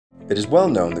It is well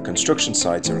known that construction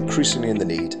sites are increasingly in the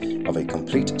need of a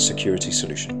complete security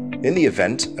solution. In the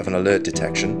event of an alert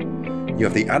detection, you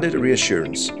have the added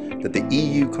reassurance that the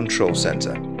EU Control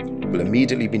Centre will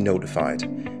immediately be notified,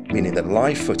 meaning that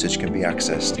live footage can be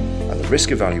accessed and the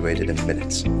risk evaluated in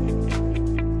minutes.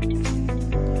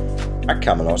 At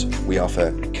Camelot, we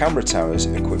offer camera towers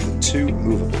equipped with two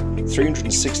movable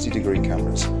 360-degree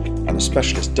cameras and a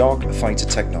specialist dark fighter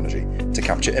technology to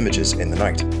capture images in the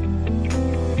night.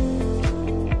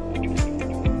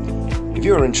 If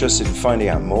you are interested in finding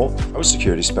out more, our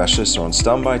security specialists are on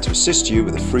standby to assist you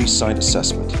with a free site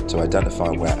assessment to identify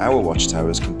where our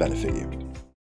watchtowers can benefit you.